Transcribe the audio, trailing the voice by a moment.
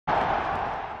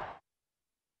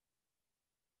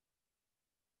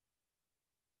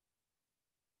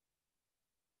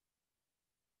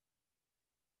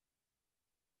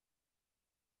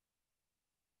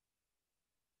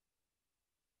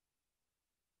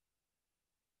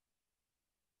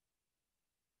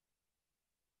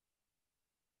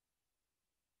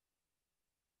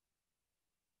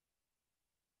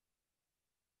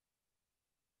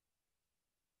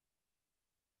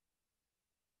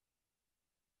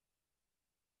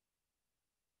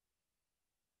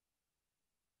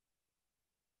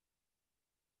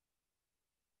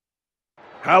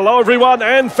Hello everyone,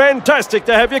 and fantastic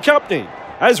to have your company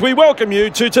as we welcome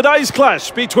you to today's clash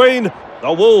between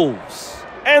the Wolves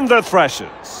and the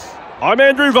Thrashers. I'm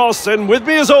Andrew Voss, and with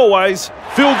me as always,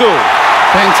 Fieldgoal.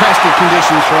 Fantastic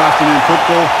conditions for afternoon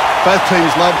football. Both teams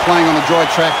love playing on a dry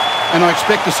track, and I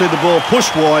expect to see the ball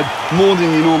pushed wide more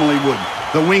than you normally would.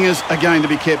 The wingers are going to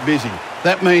be kept busy.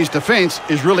 That means defence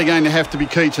is really going to have to be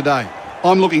key today.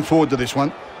 I'm looking forward to this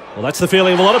one. Well, that's the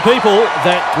feeling of a lot of people,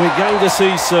 that we're going to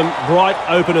see some bright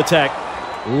open attack.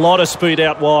 A lot of speed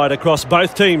out wide across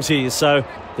both teams here, so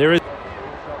there is...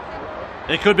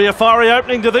 It could be a fiery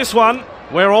opening to this one.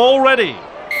 We're all ready.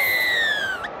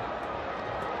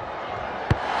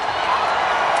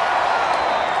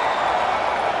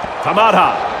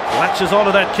 Tamata latches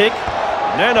onto that kick.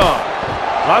 Nano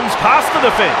runs past the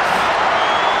defence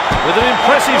with an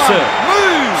impressive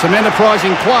serve. Some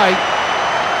enterprising play.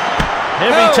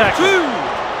 Heavy tackle.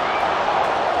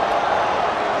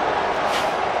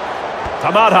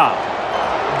 Tamata.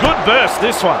 Good burst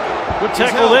this one. Good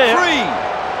tackle there.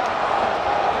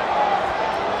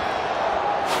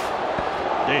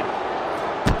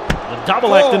 The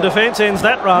double act in defence ends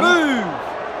that run.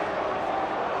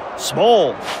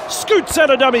 Small. Scoots out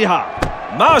a dummy half.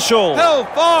 Marshall.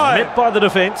 Met by the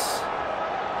defence.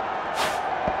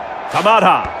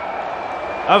 Tamata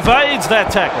evades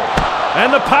that tackle. And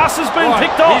the pass has been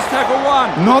picked off. He's tackle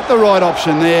one. Not the right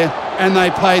option there, and they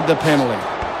paid the penalty.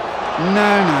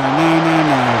 No.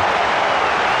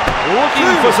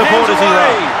 Looking for support as he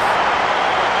runs.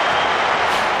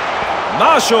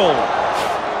 Marshall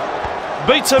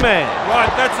beats a man. Right,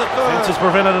 that's a third. Fence has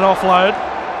prevented an offload.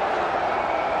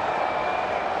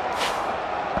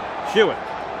 Hewitt.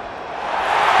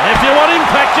 If you want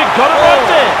impact, you've got it right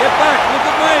there. Get back, look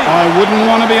at me. I wouldn't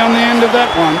want to be on the end of that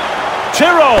one.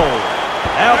 Tyrrell.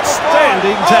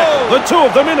 Outstanding tackle. The two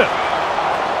of them in it.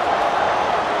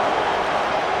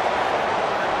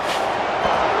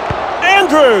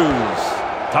 Andrews.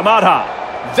 Tamata.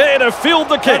 There to field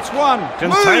the kick. That's one.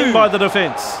 Contained by the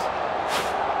defence.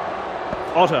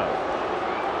 Otto.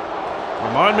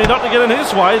 Remind me not to get in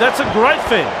his way. That's a great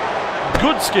thing.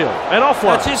 Good skill. And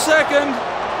offload. That's his second.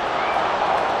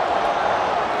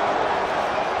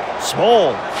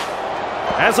 Small.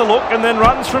 Has a look and then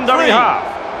runs from dummy half.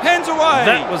 Hands away.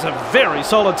 That was a very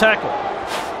solid tackle.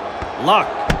 Luck.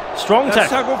 Strong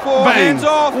tackle. Four. Bang. Hands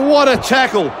off. What a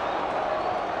tackle.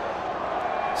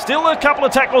 Still a couple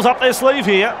of tackles up their sleeve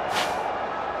here.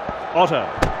 Otto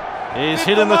is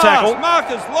hit in the tackle.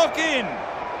 Marcus, lock in.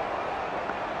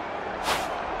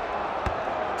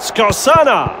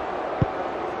 Skosana.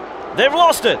 They've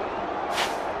lost it.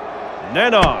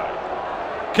 Nano.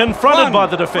 Confronted by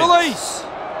the defence. Release.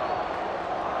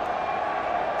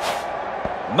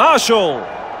 Marshall.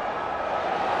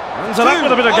 Runs it up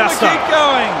with a bit of gusto. Keep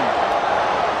going.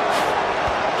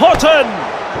 Horton.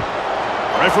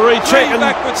 Referee check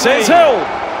and says held.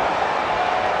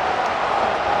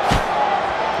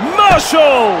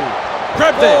 Marshall.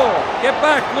 Grabbed it. Get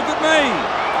back, look at me.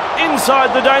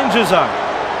 Inside the danger zone.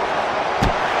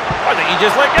 I think he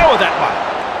just let go of that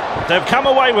one. They've come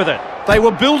away with it. They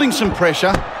were building some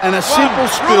pressure, and a simple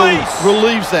spill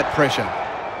relieves that pressure.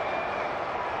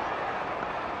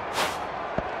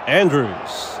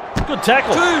 Andrews. Good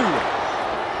tackle.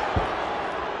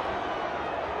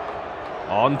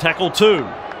 On tackle 2.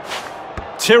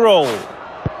 Tyrrell.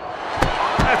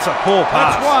 That's a poor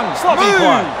pass. That's one. Sloppy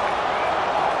play.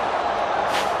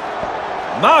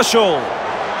 Marshall.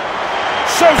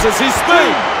 Shows us his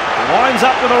speed. Winds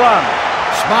up with a run.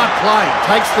 Smart play.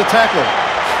 Takes the tackle.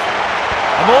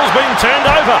 The ball's been turned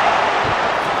over.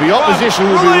 The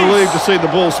opposition will be relieved to see the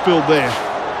ball spilled there.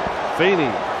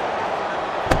 Feeney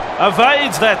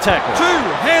evades that tackle.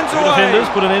 Hands away. Defenders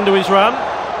put an end to his run.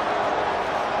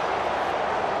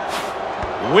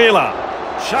 Wheeler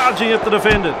charging at the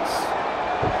defenders.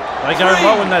 They go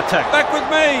low in that tackle. Back with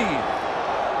me.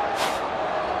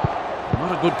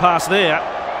 Not a good pass there.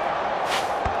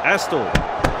 Astor.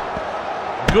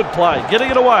 Good play.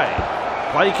 Getting it away.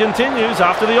 Play continues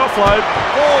after the offload.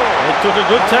 It took a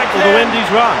good tackle to end his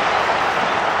run.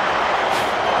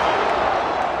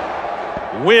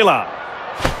 Wheeler.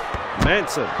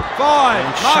 Manson.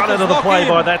 And shut out of the play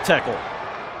by that tackle.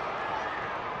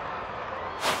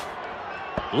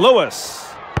 Lewis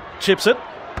chips it.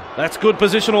 That's good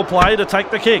positional play to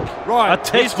take the kick. Right. A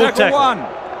textbook tackle.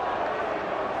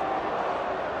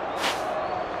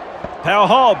 Power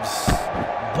Hobbs.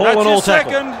 Ball and all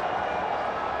tackle. Second.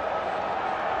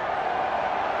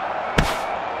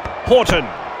 Horton.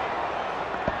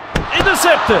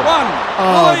 Intercepted.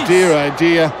 Oh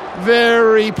dear.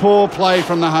 Very poor play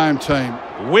from the home team.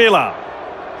 Wheeler.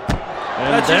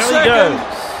 And there he goes.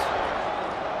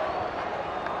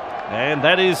 And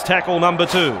that is tackle number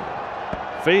 2.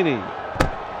 Feeney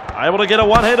able to get a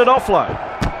one-handed offload.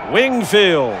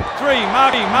 Wingfield. 3,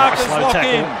 markers Nice low lock tackle.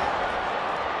 in.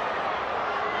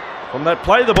 From that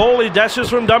play the ball, he dashes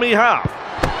from dummy half.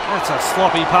 That's a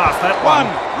sloppy pass, that one.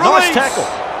 1, Nice release. tackle.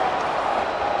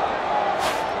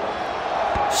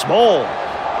 Small.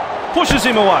 Pushes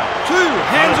him away. 2,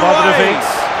 hands By the away. defence.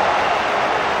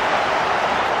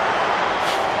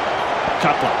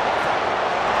 Cutler.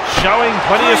 Showing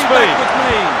plenty of 3, speed. back with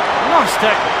me. Nice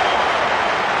tackle.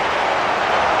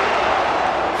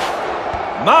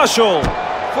 Marshall.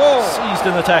 4, Seized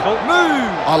in the tackle. move.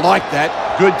 I like that.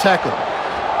 Good tackle.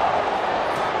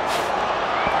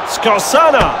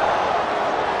 Scorsana.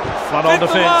 Front on Hit the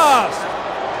defence. last.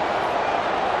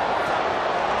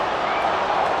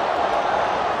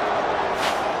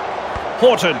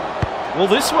 Horton. Will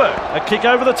this work? A kick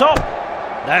over the top.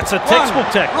 That's a textbook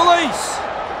 1, tackle. release.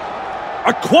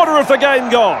 A quarter of the game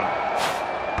gone.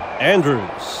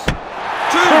 Andrews.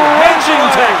 2, hands Crunching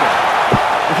away. tackle.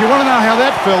 If you want to know how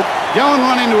that felt, go and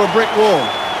run into a brick wall.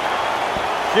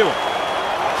 Hewitt.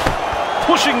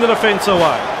 Pushing the defence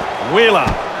away. Wheeler.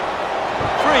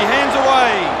 3, hands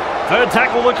away. Third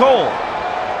tackle the call.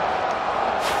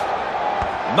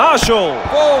 Marshall.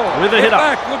 4, With a get hit up.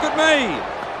 back, look at me.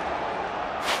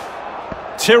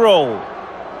 Tyrrell.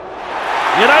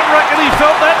 You don't reckon he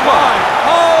felt that one?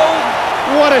 5, hold.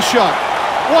 What a shot.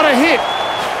 What a hit.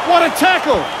 What a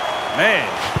tackle. Man.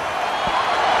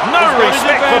 No He's got his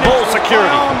respect for advantage. ball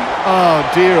security. Down. Oh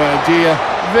dear.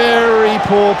 Very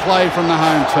poor play from the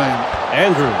home team.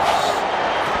 Andrews.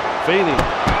 Feeney.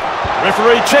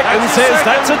 Referee check and That's says his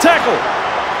that's a second. tackle.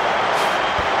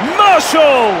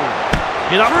 Marshall.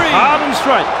 Hit up 3. hard and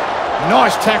straight.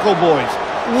 Nice tackle, boys.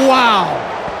 Wow.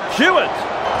 Hewitt.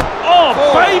 Oh,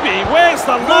 4. baby, where's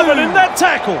the lovin' in that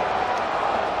tackle?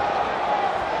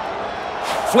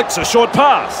 Flicks a short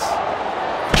pass.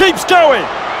 Keeps going.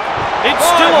 It's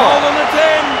 5, still hold on. on the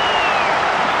 10.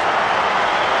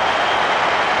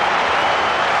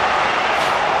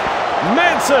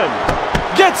 Manson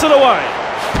gets it away.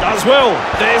 Does well.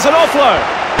 There's an offload.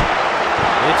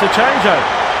 It's a changeover.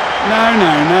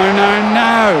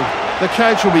 No. The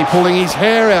coach will be pulling his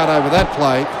hair out over that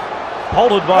play.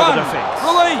 Halted by 1, the defence.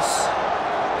 release.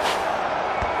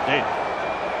 Dead.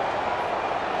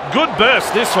 Good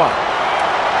burst, this one.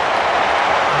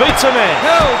 Beats a man.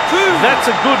 Held 2. That's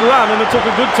a good run, and it took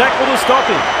a good tackle to stop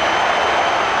him.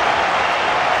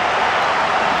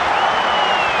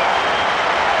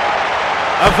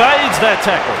 Evades that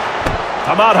tackle.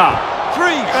 Tamata.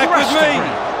 3, back with Crushed the me.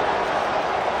 ground.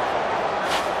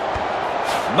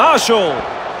 Marshall.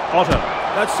 Otto.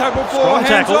 That's tackle 4, Strong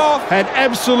hands tackle. off. Had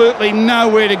absolutely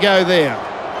nowhere to go there.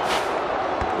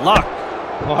 Luck.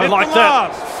 Oh, I Hit like the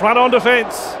that. last. Front on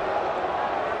defence.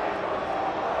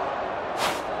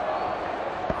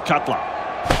 Cutler.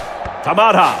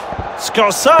 Tamata.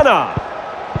 Scorsana.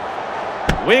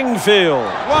 Wingfield.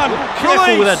 1, Careful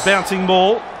release. with that bouncing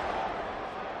ball.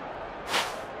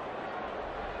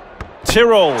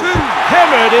 Tyrrell. 2,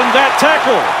 Hammered in that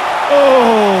tackle.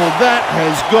 Oh, that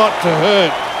has got to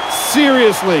hurt.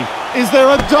 Seriously, is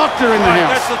there a doctor in the right,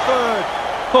 house? that's the 3rd.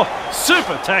 Oh,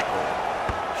 super tackle.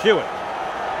 Hewitt.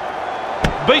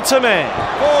 Beats a man.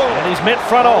 4, And he's met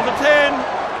front hold on. the 10.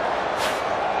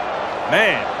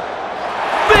 Man.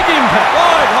 Big impact.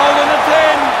 5, hold on the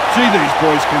 10. Gee, these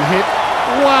boys can hit.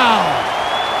 Wow.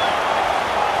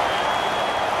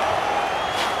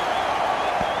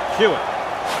 Hewitt.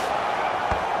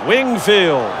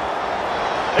 Wingfield.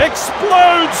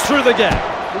 Explodes through the gap.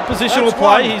 Good positional That's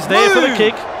play. 1. He's there for the Move.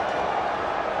 kick.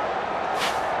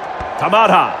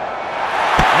 Tamata.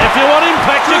 And if you want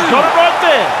impact, you've 2. got it right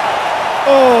there.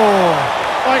 Oh,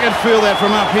 I can feel that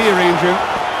from up here, Andrew.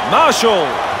 Marshall.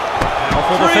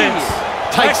 Powerful 3. defence.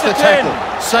 Takes the Back to 10.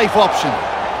 tackle. Safe option.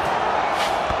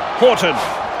 Horton.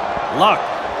 Luck.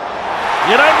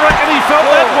 You don't reckon he felt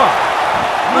that one?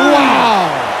 Wow.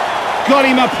 Got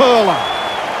him a perler.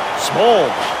 Small.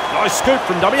 Nice scoop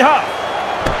from dummy half.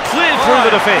 Cleared through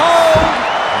the defence. Hold.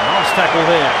 Nice tackle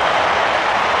there.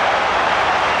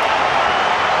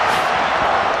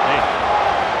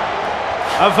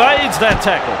 Evades that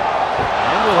tackle.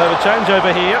 And we'll have a changeover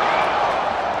here.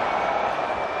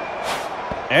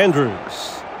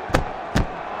 Andrews.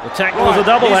 The tackle was a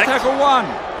double here's act. tackle 1.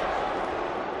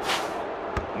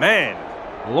 Man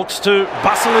looks to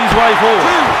bustle his way 2, forward.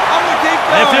 on the keep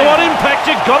And if you going. want impact,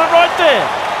 you got it right there.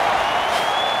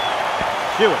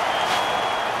 Hewitt.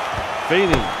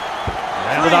 Feeney.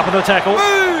 Rounded up in the tackle.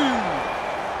 Move.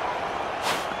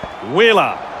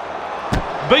 Wheeler.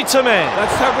 Beats a man.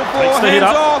 That's tackle 4, Takes the hit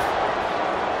hands up. off.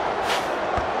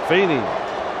 Feeney.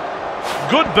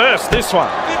 Good burst, this one.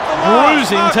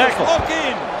 Bruising tackle.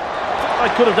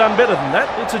 They could have done better than that.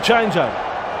 It's a changeover.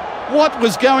 What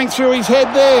was going through his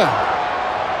head there?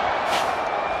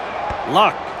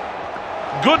 Luck.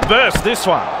 Good burst, this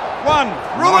one.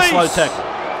 Nice low tackle.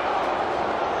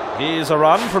 Here's a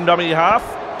run from dummy half.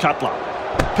 Cutler.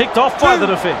 Picked off by the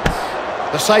defence.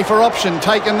 The safer option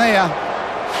taken there.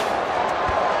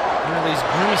 Well, he's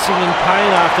grimacing in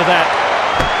pain after that.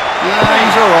 Yeah,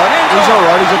 he's all right. He's all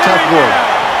right. He's a tough boy.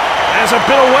 There's a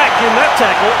bit of whack in that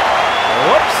tackle.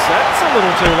 Whoops, that's a little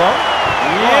too long.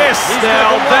 Yes,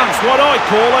 now that's what I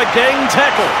call a gang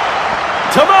tackle.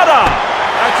 Tamata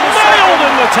nailed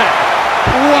in the tackle.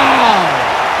 Wow!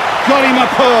 Got him a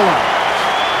pearler.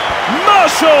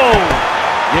 Marshall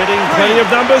getting plenty of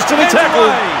numbers to the tackle.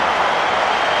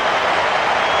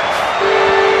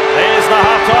 There's the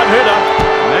half-time header.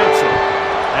 Manson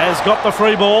has got the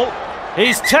free ball.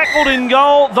 He's tackled in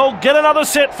goal. They'll get another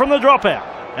set from the dropout.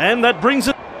 And that brings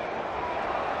it.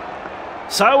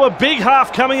 So a big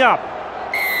half coming up.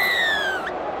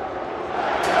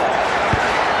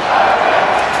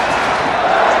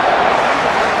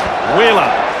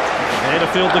 Wheeler. There to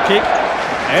field the kick.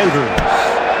 Andrews.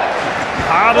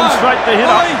 Hard and straight the hit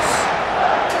up.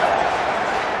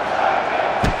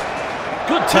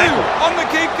 Good tackle. On the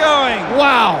keep going.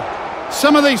 Wow!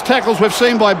 Some of these tackles we've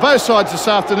seen by both sides this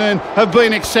afternoon have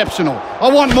been exceptional. I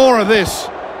want more of this.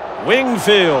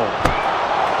 Wingfield.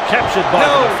 Captured by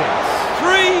the defence.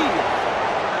 3.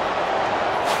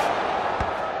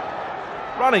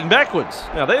 Running backwards.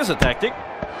 Now there's a tactic.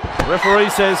 Referee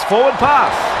says forward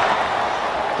pass.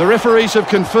 The referees have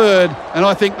conferred, and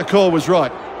I think the call was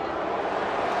right.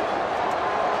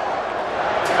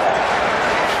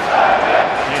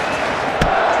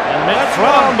 And met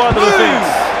thrown by the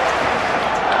defence.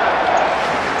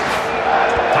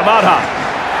 Tamata.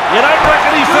 You don't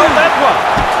reckon he felt that one?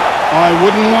 I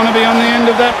wouldn't want to be on the end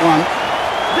of that one.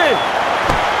 Did.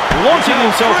 Launching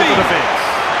himself at the defence.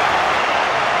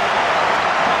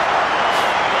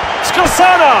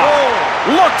 Skosana!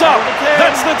 Locked up.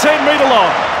 That's the 10-metre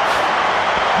line.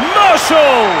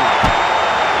 Marshall!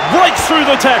 Breaks through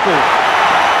the tackle.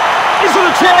 Is it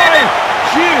a try?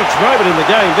 Huge moment in the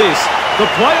game, this. The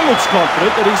player looks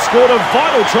confident that he's scored a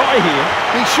vital try here.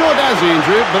 He sure does,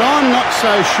 Andrew, but I'm not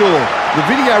so sure. The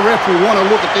video ref will want to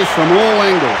look at this from all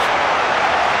angles.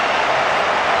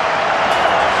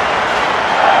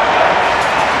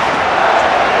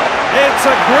 It's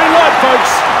a green light,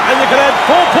 folks, and you can add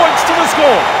 4 points to the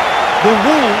score. The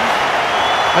Wolves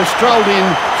have strolled in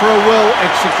for a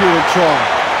well-executed try.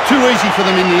 Too easy for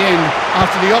them in the end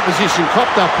after the opposition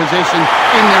copped up possession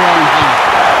in their own half.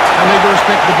 They need to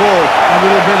respect the ball a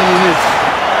little better than this.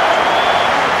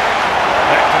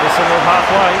 Back to the centre of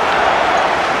halfway.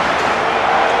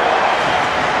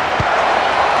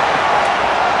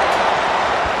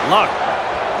 Luck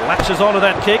latches onto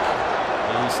that kick.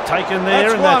 He's taken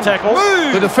there in that tackle.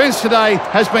 The defence today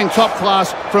has been top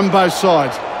class from both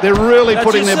sides. They're really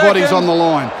putting their bodies on the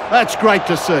line. That's great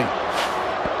to see.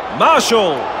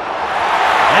 Marshall.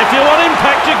 If you want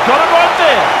impact, you've got it right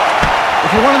there.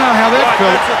 If you want to know how that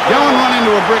felt, go and run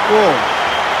into a brick wall.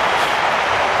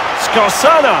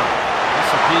 Skosana.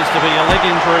 This appears to be a leg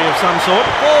injury of some sort.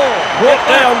 Brought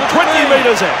down 20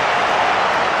 metres out.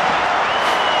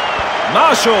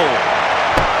 Marshall.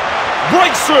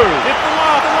 Breaks through.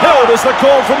 Held as the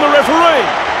call from the referee.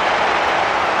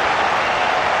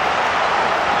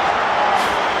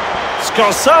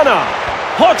 Skosana.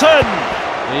 Horton.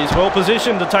 He's well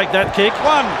positioned to take that kick.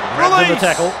 Grabbed in the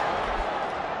tackle.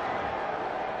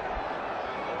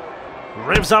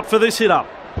 Revs up for this hit up.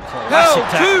 Classic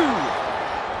tackle.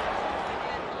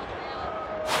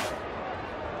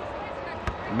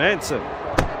 Manson.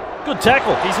 Good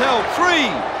tackle. He's held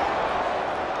 3.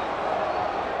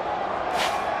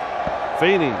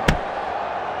 Feeney.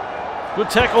 Good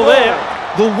tackle there.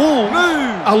 The Wolves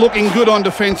are looking good on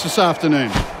defence this afternoon.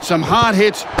 Some hard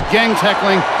hits, gang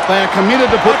tackling. They are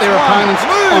committed to put their opponents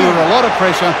under a lot of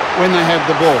pressure when they have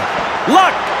the ball.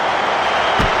 Luck.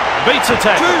 Beats a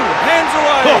tackle. 2 hands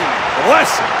away. Oh,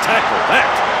 classic tackle that.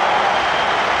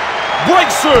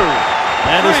 Breaks through.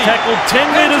 And is tackled 10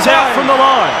 metres out from the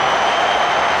line.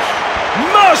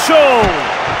 Marshall.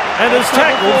 And is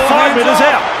tackled 5 metres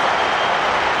out.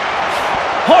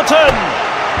 Horton.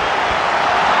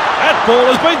 That ball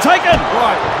has been taken.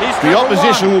 The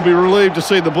opposition will be relieved to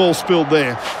see the ball spilled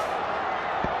there.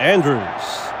 Andrews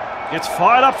gets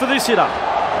fired up for this hit up.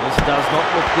 This does not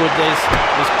look good. There's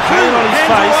pain on his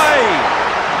face.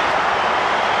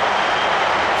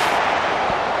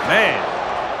 Man,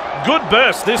 good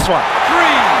burst this one.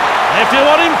 3. If you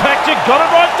want impact, you got it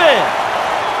right there.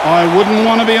 I wouldn't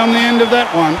want to be on the end of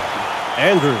that one.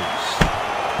 Andrews.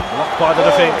 Blocked by the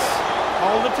defence.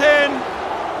 Hold the 10.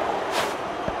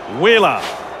 Wheeler.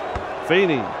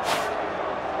 Feeney.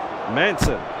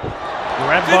 Manson.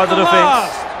 Grabbed by the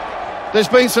defence. There's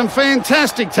been some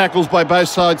fantastic tackles by both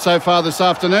sides so far this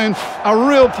afternoon. A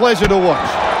real pleasure to watch.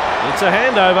 It's a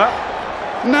handover.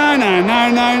 No, no, no,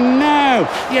 no, no.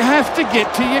 You have to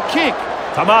get to your kick.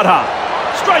 Tamata.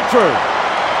 Straight through.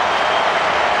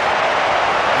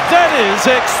 That is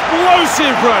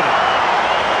explosive running.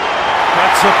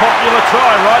 That's a popular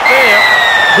try right there.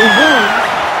 The Wolves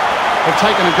have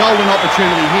taken a golden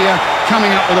opportunity here,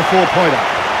 coming up with a four-pointer.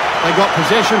 They got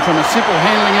possession from a simple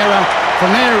handling error.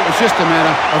 From there, it was just a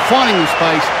matter of finding the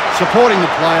space, supporting the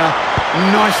player.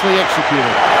 Nicely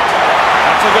executed.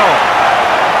 That's a goal.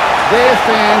 Their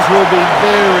fans will be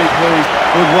very pleased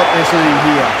with what they're seeing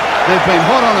here. They've been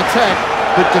hot on attack,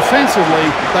 but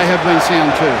defensively, they have been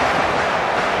sound too.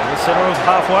 And the centre is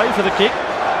halfway for the kick.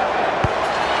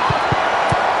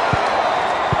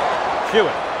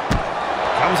 Hewitt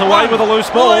comes away with a loose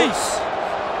ball.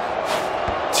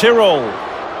 Tyrrell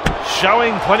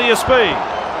showing plenty of speed.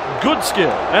 Good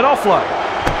skill and offload.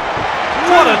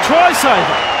 What a try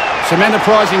saver. Some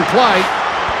enterprising play.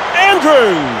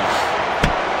 Andrews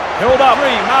held up.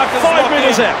 5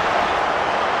 metres out.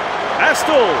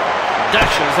 Astle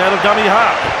dashes out of dummy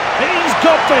half. He's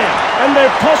got there, and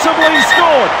they've possibly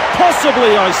scored.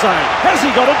 Possibly, I say. Has he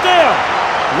got it down?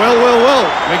 Well, well, well.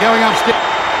 We're going upstairs.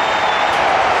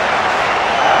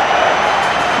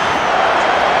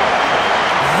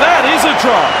 That is a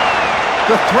try.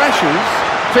 The Thrashers,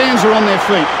 fans are on their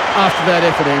feet after that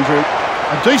effort, Andrew.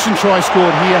 A decent try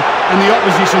scored here, and the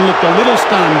opposition looked a little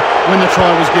stunned when the try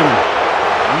was given.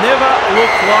 Never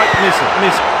looked like missing.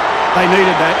 They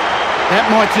needed that. That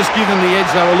might just give them the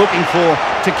edge they were looking for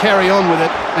to carry on with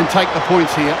it and take the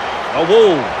points here. The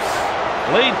Wolves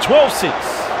lead 12-6.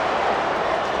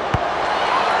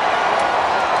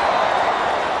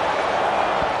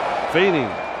 Feeney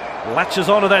latches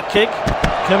onto that kick,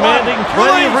 commanding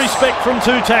plenty of respect from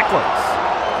two tacklers.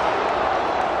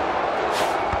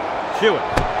 Hewitt.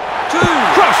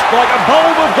 Crushed like a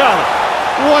bulb of garlic.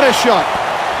 What a shot.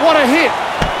 What a hit.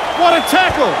 What a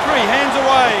tackle. 3 hands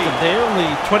away. There on the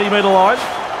 20-metre line.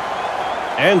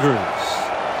 Andrews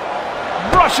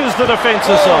brushes the defence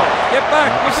aside. Get back.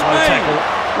 Look at me. Tackle.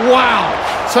 Wow.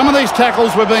 Some of these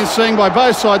tackles we've been seeing by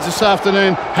both sides this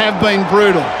afternoon have been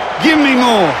brutal. Give me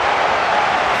more.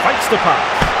 Fakes the pass.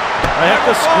 They have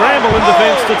to scramble in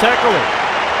defence to tackle him.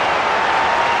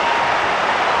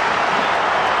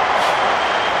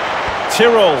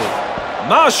 Tyrrell.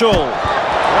 Marshall.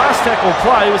 Last tackle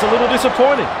play was a little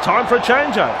disappointing. Time for a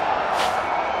changeover.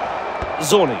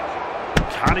 Zorni.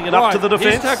 Carting it up to the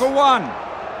defence. Here's tackle 1.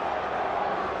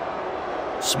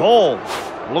 Small.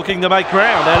 Looking to make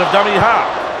ground out of dummy half.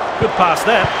 Good pass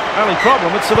that. Only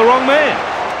problem, it's to the wrong man.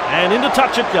 And into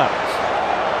touch it goes.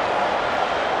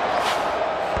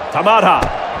 Tamata.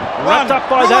 Wrapped up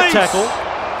by that tackle.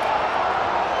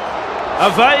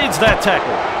 Evades that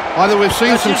tackle. Either we've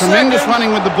seen some tremendous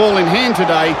running with the ball in hand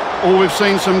today, or we've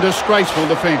seen some disgraceful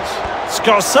defence.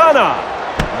 Skosana.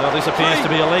 Well, this appears to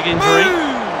be a leg injury.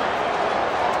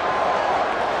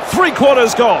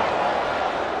 3/4 gone.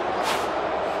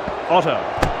 Otto.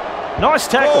 Nice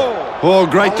tackle. Oh,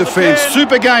 great defence.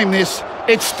 Super game this.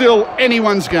 It's still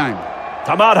anyone's game.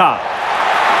 Tamata.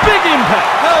 Big impact.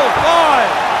 Held 5.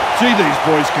 Gee, these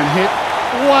boys can hit.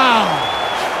 Wow.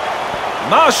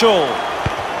 Marshall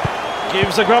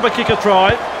gives a grubber kick a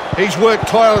try. He's worked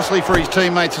tirelessly for his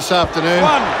teammates this afternoon.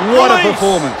 What a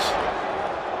performance.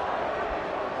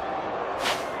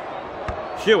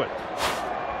 Hewitt.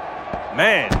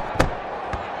 Man.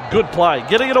 Good play.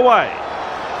 Getting it away.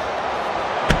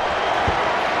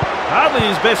 Hardly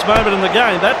his best moment in the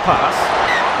game, that pass.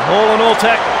 All in all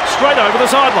tackle. Straight over the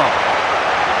sideline.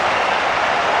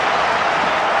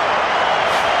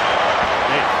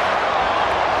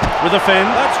 With a fend.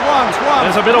 That's one.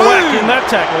 There's a bit of whack in that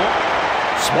tackle.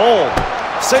 Small.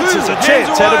 Senses a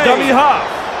chance out of dummy half.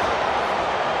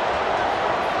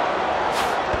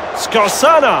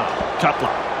 Skosana.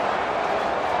 Cutler.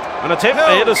 An attempt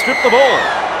there to strip the ball.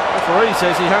 Referee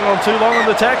says he hung on too long on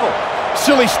the tackle.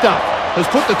 Silly stuff. Has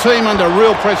put the team under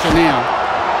real pressure now.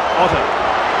 Otto.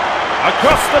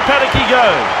 Across the paddock he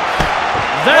goes.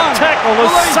 That tackle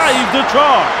has saved a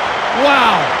try.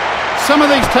 Wow. Some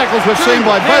of these tackles we've seen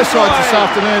by both sides this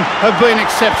afternoon have been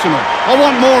exceptional. I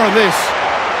want more of this.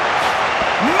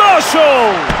 Marshall!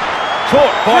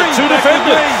 Caught by two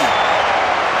defenders.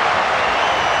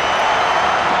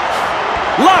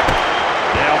 Luck!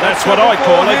 Now that's what I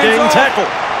call a game tackle.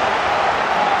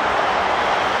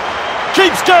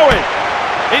 Keeps going.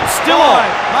 It's still on.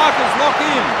 Markers lock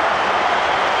in.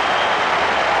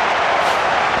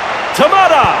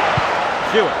 Tamata.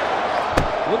 Hewitt.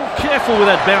 A little careful with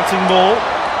that bouncing ball.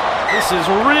 This is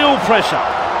real pressure.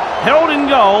 Held in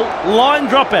goal. Line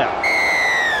dropout.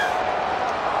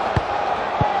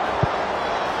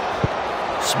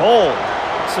 Small.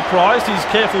 Surprised he's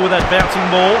careful with that bouncing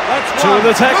ball. That's Two in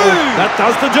the tackle. Move. That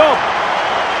does the job.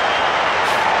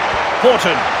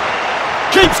 Horton.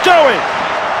 Keeps going.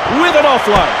 With an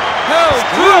offload. Held.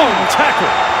 Strong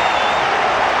tackle.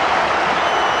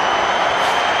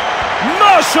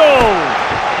 Marshall.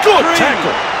 Good Three.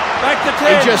 tackle. Back to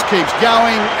He 10. just keeps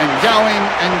going and going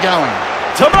and going.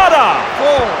 Tamata.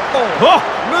 4. Oh,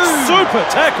 super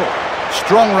tackle.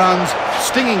 Strong runs,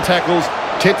 stinging tackles,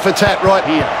 tit for tat right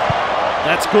here.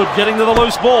 That's good, getting to the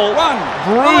loose ball. 1.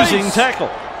 Bruising Release. tackle.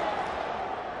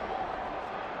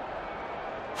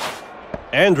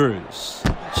 Andrews.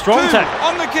 Strong 2. tackle.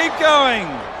 On the keep going.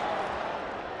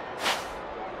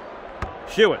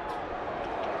 Hewitt.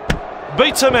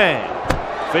 Beats a man.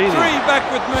 3 Feeney. back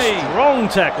with me. Strong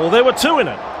tackle. There were 2 in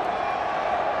it.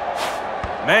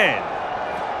 Man.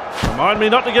 Remind me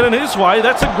not to get in his way.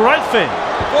 That's a great fin.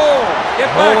 4. Get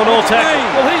back. All in all look at tackle.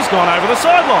 me. Well, he's gone over the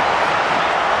sideline.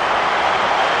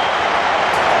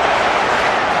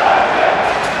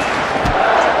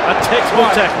 A textbook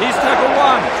Right. tackle. He's tackle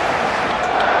 1.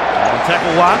 And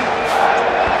tackle 1.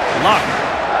 Luck.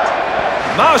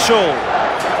 Marshall.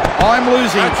 I'm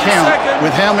losing That's your count second.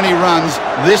 with how many runs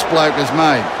this bloke has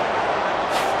made.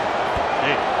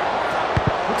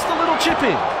 Puts the little chip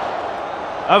in.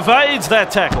 Evades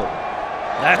that tackle.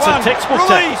 That's 1. a textbook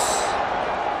tackle. Release.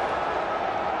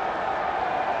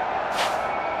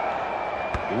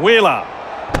 Wheeler.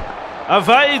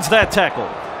 Evades that tackle.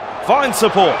 Finds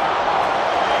support.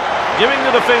 Giving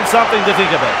the defence something to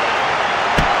think about.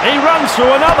 He runs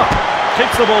through another.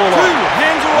 Keeps the ball 2. alive.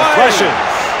 Hands away. Flashes.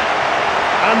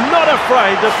 I'm not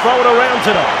afraid to throw it around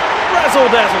tonight.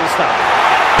 Razzle-dazzle stuff.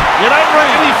 You don't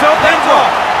reckon he felt that Hands drop?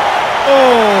 off.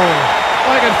 Oh,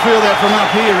 I can feel that from up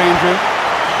here, Andrew.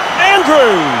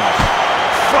 Andrews.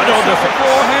 Right on the Second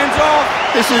 4. Hands off.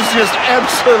 This is just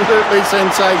absolutely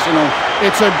sensational.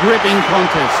 It's a gripping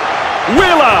contest.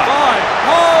 Wheeler. 5.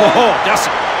 Hold. Oh, Gussie.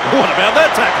 What about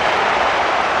that tackle?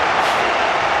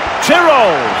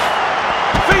 Cherrold.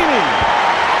 Feeney.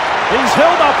 He's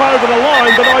held up over the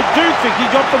line, but I do think he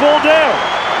got the ball down.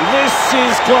 This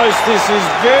is close. This is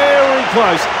very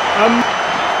close.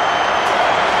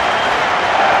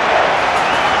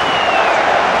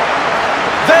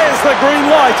 There's the green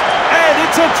light, and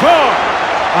it's a try.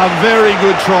 A very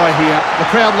good try here. The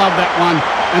crowd love that one,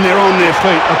 and they're on their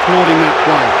feet applauding that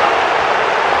play.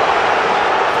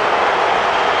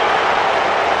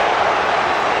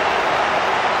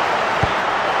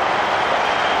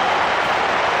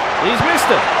 He's missed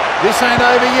it. This ain't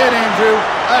over yet, Andrew.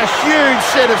 A huge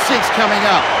set of 6 coming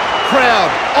up. Crowd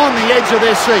on the edge of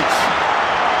their seats.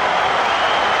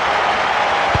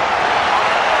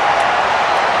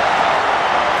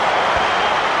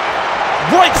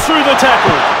 Breaks through the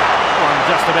tackle. One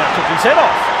just about took his head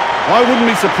off. I wouldn't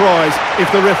be surprised if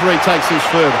the referee takes this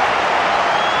further.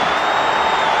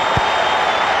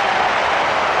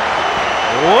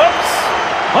 Whoops.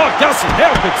 Oh, Gussie,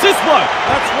 how good's this bloke?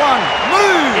 That's 1.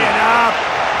 Move. Get up.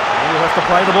 He'll have to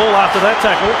play the ball after that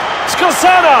tackle.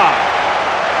 Skosana.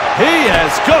 He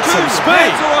has got 2. some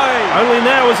speed. Hands away. Only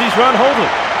now as he's run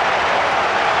holding.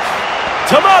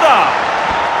 Tamata.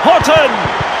 Horton.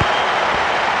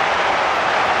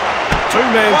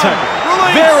 2-man 1. tackle.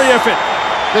 Release. Very effort.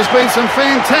 There's been some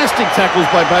fantastic tackles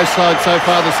by both sides so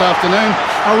far this afternoon.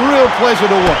 A real pleasure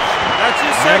to watch. That's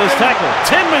your And his second. tackle.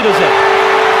 10 metres out.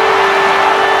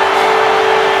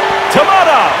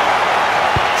 Tamata.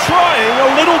 Trying a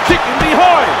little kick in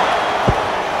behind.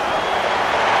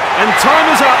 And time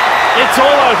is up. It's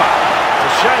all over. It's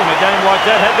a shame a game like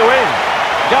that had to end.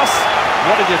 Gus,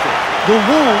 what did you think? The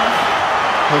Wolves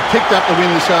have picked up the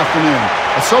win this afternoon.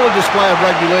 A solid display of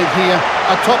rugby league here,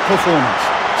 a top performance.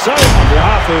 So, on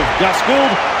behalf of Gus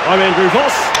Gould, I'm Andrew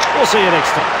Voss. We'll see you next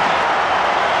time.